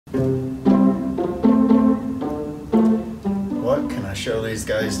show these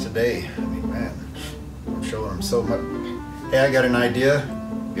guys today. I mean, man, I'm showing them so much. Hey, I got an idea.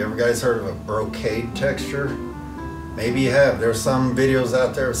 You ever guys heard of a Brocade texture? Maybe you have. There's some videos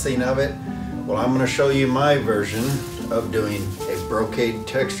out there I've seen of it. Well, I'm going to show you my version of doing a Brocade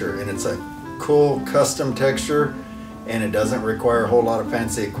texture, and it's a cool custom texture, and it doesn't require a whole lot of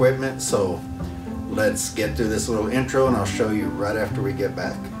fancy equipment. So let's get through this little intro, and I'll show you right after we get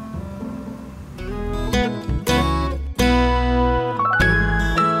back.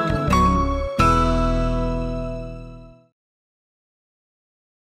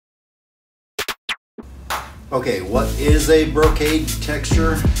 Okay, what is a Brocade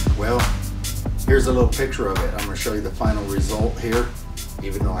texture? Well, here's a little picture of it. I'm going to show you the final result here,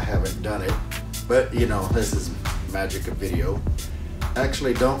 even though I haven't done it. But you know, this is magic of video.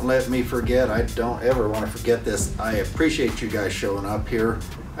 Actually, don't let me forget. I don't ever want to forget this. I appreciate you guys showing up here.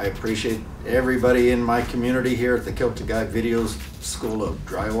 I appreciate everybody in my community here at the Kilted Guy Videos School of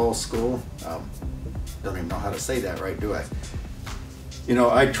Drywall School. Don't even know how to say that right, do I? You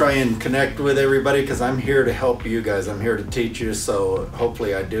know, I try and connect with everybody because I'm here to help you guys. I'm here to teach you, so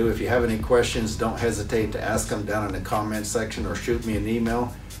hopefully I do. If you have any questions, don't hesitate to ask them down in the comment section or shoot me an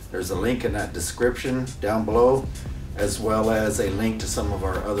email. There's a link in that description down below, as well as a link to some of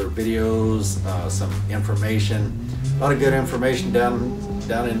our other videos, some information, a lot of good information down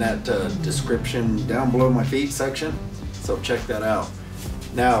in that description down below my feet section. So check that out.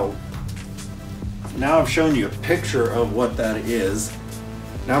 Now I've shown you a picture of what that is.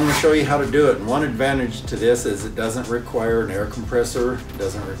 Now I'm going to show you how to do it. And one advantage to this is it doesn't require an air compressor. It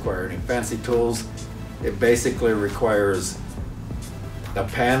doesn't require any fancy tools. It basically requires a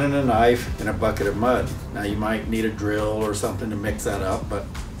pan and a knife and a bucket of mud. Now you might need a drill or something to mix that up, but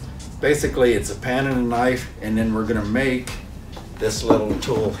basically it's a pan and a knife, and then we're going to make this little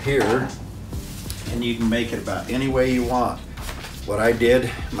tool here, and you can make it about any way you want. What I did,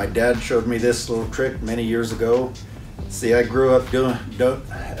 my dad showed me this little trick many years ago. See, I grew up doing,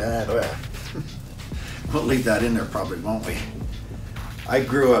 we'll leave that in there probably, won't we? I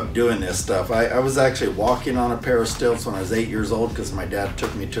grew up doing this stuff. I was actually walking on a pair of stilts when I was 8 years old because my dad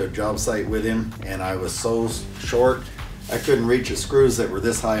took me to a job site with him, and I was so short I couldn't reach the screws that were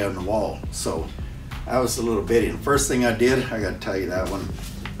this high on the wall. So I was a little bitty. And first thing I did, I got to tell you that one,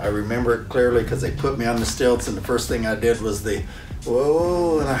 I remember it clearly because they put me on the stilts, and the first thing I did was the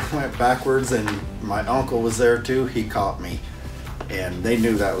whoa, and I went backwards, and my uncle was there too. He caught me, and they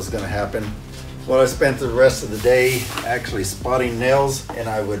knew that was going to happen. Well, I spent the rest of the day actually spotting nails, and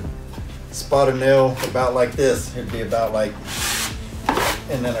I would spot a nail about like this. It'd be about like,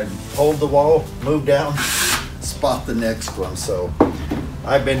 and then I'd hold the wall, move down, spot the next one. So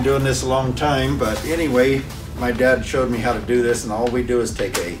I've been doing this a long time, but anyway, my dad showed me how to do this, and all we do is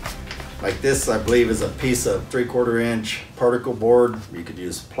take like this, I believe, is a piece of 3/4 inch particle board. You could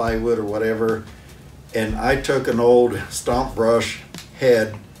use plywood or whatever. And I took an old stomp brush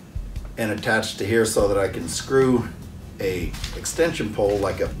head and attached to here so that I can screw a extension pole,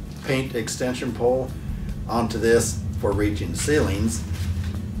 like a paint extension pole, onto this for reaching ceilings.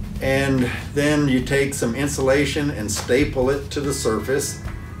 And then you take some insulation and staple it to the surface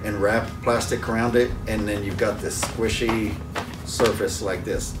and wrap plastic around it, and then you've got this squishy surface like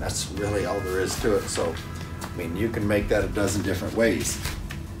this. That's really all there is to it. So I mean, you can make that a dozen different ways.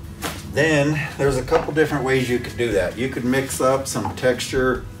 Then there's a couple different ways you could do that. You could mix up some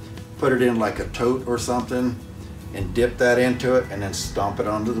texture, put it in like a tote or something, and dip that into it, and then stomp it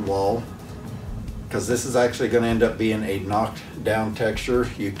onto the wall, because this is actually going to end up being a knocked down texture.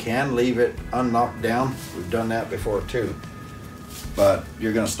 You can leave it unknocked down. We've done that before too, but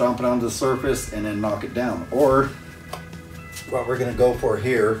you're going to stomp it onto the surface and then knock it down. Or what we're going to go for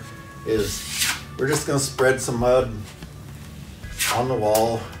here is we're just going to spread some mud on the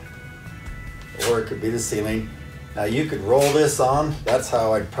wall, or it could be the ceiling. Now you could roll this on. That's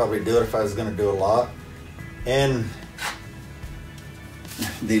how I'd probably do it if I was going to do a lot. And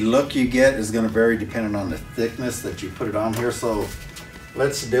the look you get is going to vary depending on the thickness that you put it on here. So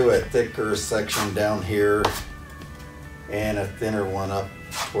let's do a thicker section down here and a thinner one up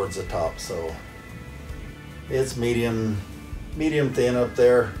towards the top. So it's medium thin up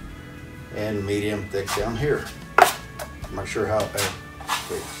there and medium thick down here. I'm not sure how,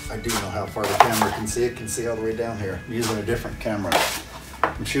 I do know how far the camera can see. It can see all the way down here. I'm using a different camera.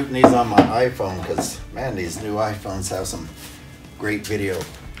 I'm shooting these on my iPhone because, man, these new iPhones have some great video.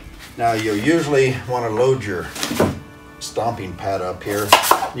 Now you'll usually want to load your stomping pad up here.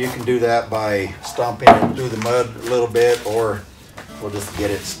 You can do that by stomping it through the mud a little bit, or we'll just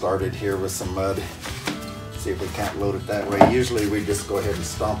get it started here with some mud. See if we can't load it that way. Usually we just go ahead and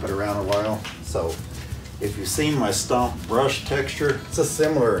stomp it around a while. So if you've seen my stomp brush texture, it's a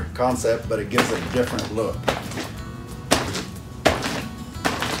similar concept, but it gives it a different look.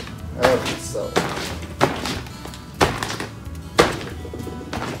 Okay, so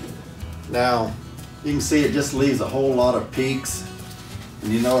now you can see it just leaves a whole lot of peaks.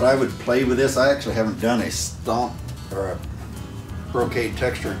 And you know what, I would play with this. I actually haven't done a stomp or a brocade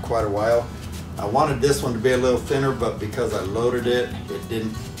texture in quite a while. I wanted this one to be a little thinner, but because I loaded it, it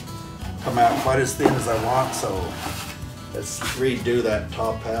didn't come out quite as thin as I want, so let's redo that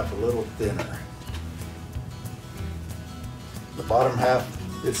top half a little thinner. The bottom half,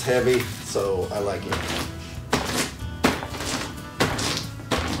 it's heavy, so I like it.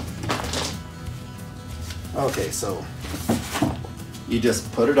 Okay, so you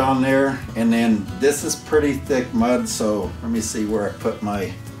just put it on there, and then this is pretty thick mud, so let me see where I put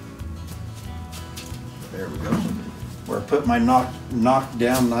my, there we go, where I put my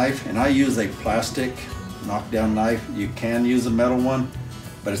knockdown knife. And I use a plastic knockdown knife. You can use a metal one,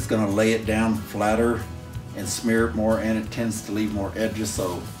 but it's going to lay it down flatter and smear it more, and it tends to leave more edges,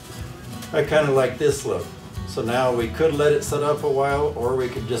 so I kind of like this look. So now we could let it set up a while, or we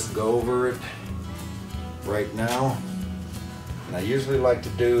could just go over it right now. And I usually like to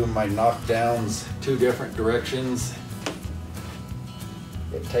do my knockdowns 2 different directions.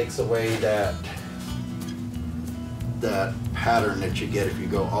 It takes away that pattern that you get if you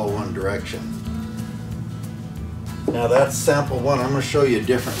go all one direction. Now that's sample 1. I'm going to show you a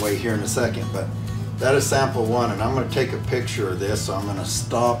different way here in a second, but that is sample 1, and I'm going to take a picture of this. So I'm going to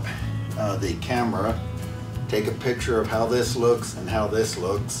stop the camera, take a picture of how this looks and how this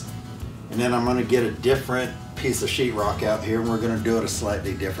looks, and then I'm going to get a different piece of sheetrock out here, and we're going to do it a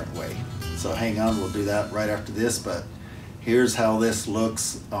slightly different way. So hang on, we'll do that right after this, but here's how this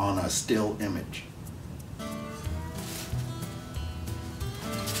looks on a still image.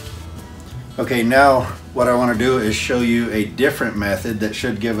 Okay, now what I want to do is show you a different method that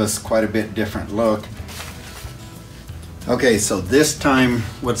should give us quite a bit different look. Okay, so this time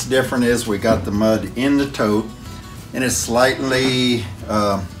what's different is we got the mud in the tote, and it's slightly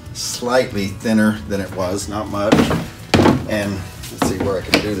thinner than it was, not much. And let's see where I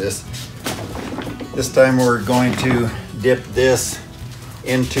can do this. This time we're going to dip this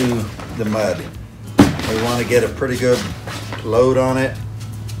into the mud. We want to get a pretty good load on it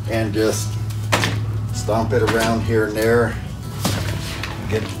and just stomp it around here and there.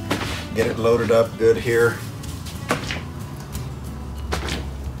 Get it loaded up good here.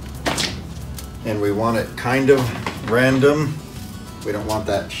 And we want it kind of random. We don't want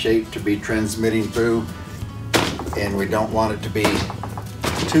that shape to be transmitting through, and we don't want it to be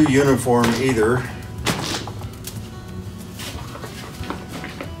too uniform either.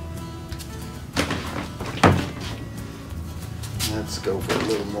 Let's go for a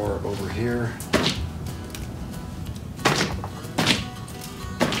little more over here.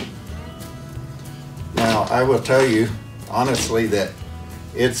 Now, I will tell you honestly that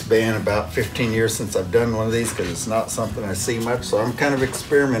it's been about 15 years since I've done one of these, because it's not something I see much. So I'm kind of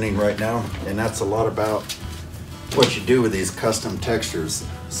experimenting right now, and that's a lot about what you do with these custom textures.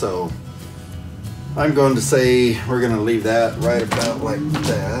 So I'm going to say we're going to leave that right about like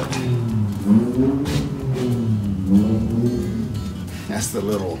that. That's the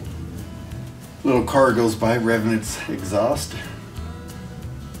little car goes by revving its exhaust.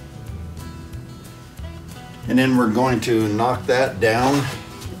 And then we're going to knock that down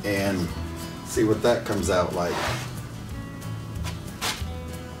and see what that comes out like.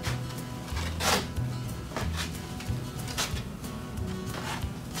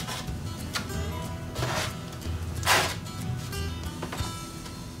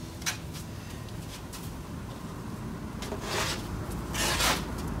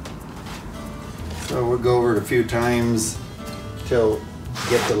 So we'll go over it a few times till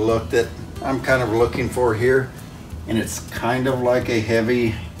get the look that I'm kind of looking for here. And it's kind of like a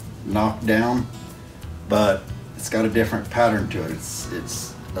heavy knockdown, but it's got a different pattern to it.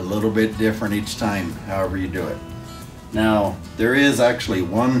 It's a little bit different each time, however you do it. Now, there is actually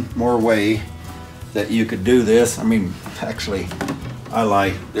one more way that you could do this. I mean, actually, I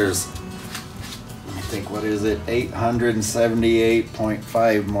lie. There's, let me think, what is it?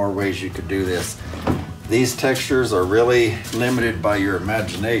 878.5 more ways you could do this. These textures are really limited by your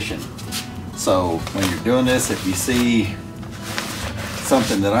imagination. So when you're doing this, if you see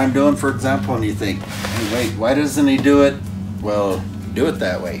something that I'm doing, for example, and you think, hey, wait, why doesn't he do it? Well, do it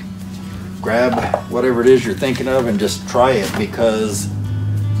that way. Grab whatever it is you're thinking of and just try it, because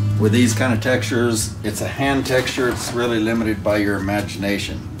with these kind of textures, it's a hand texture. It's really limited by your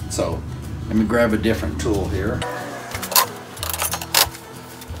imagination. So let me grab a different tool here.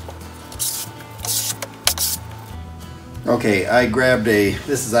 Okay, I grabbed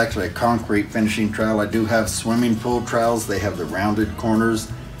this is actually a concrete finishing trowel. I do have swimming pool trowels. They have the rounded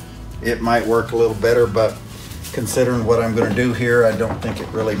corners. It might work a little better, but considering what I'm gonna do here, I don't think it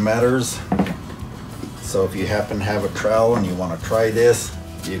really matters. So if you happen to have a trowel and you wanna try this,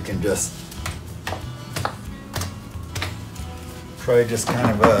 you can just try just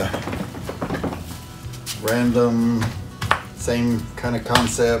kind of a random, same kind of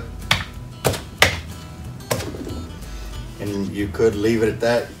concept. And you could leave it at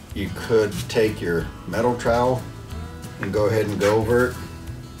that. You could take your metal trowel and go ahead and go over it.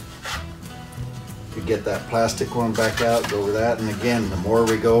 You get that plastic one back out, go over that, and again, the more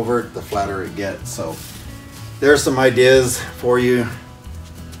we go over it, the flatter it gets. So there's some ideas for you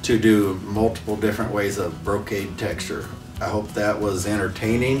to do multiple different ways of brocade texture. I hope that was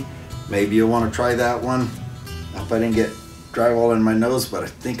entertaining. Maybe you'll want to try that one. I hope I didn't get drywall in my nose, but I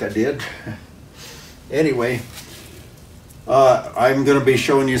think I did. Anyway, I'm going to be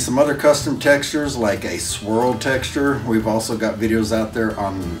showing you some other custom textures like a swirl texture. We've also got videos out there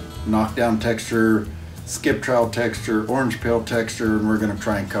on knockdown texture, skip trowel texture, orange peel texture, and we're going to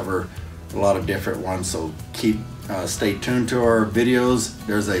try and cover a lot of different ones. So stay tuned to our videos.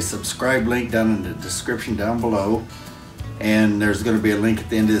 There's a subscribe link down in the description down below, and there's going to be a link at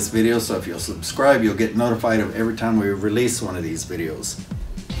the end of this video. So if you'll subscribe, you'll get notified of every time we release one of these videos.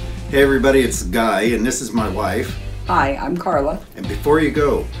 Hey everybody, it's Guy, and this is my wife. Hi, I'm Carla. And before you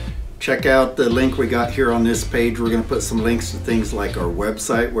go, check out the link we got here on this page. We're going to put some links to things like our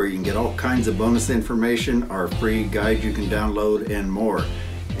website where you can get all kinds of bonus information, our free guide you can download, and more.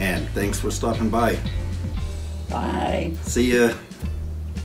 And thanks for stopping by. Bye. See ya.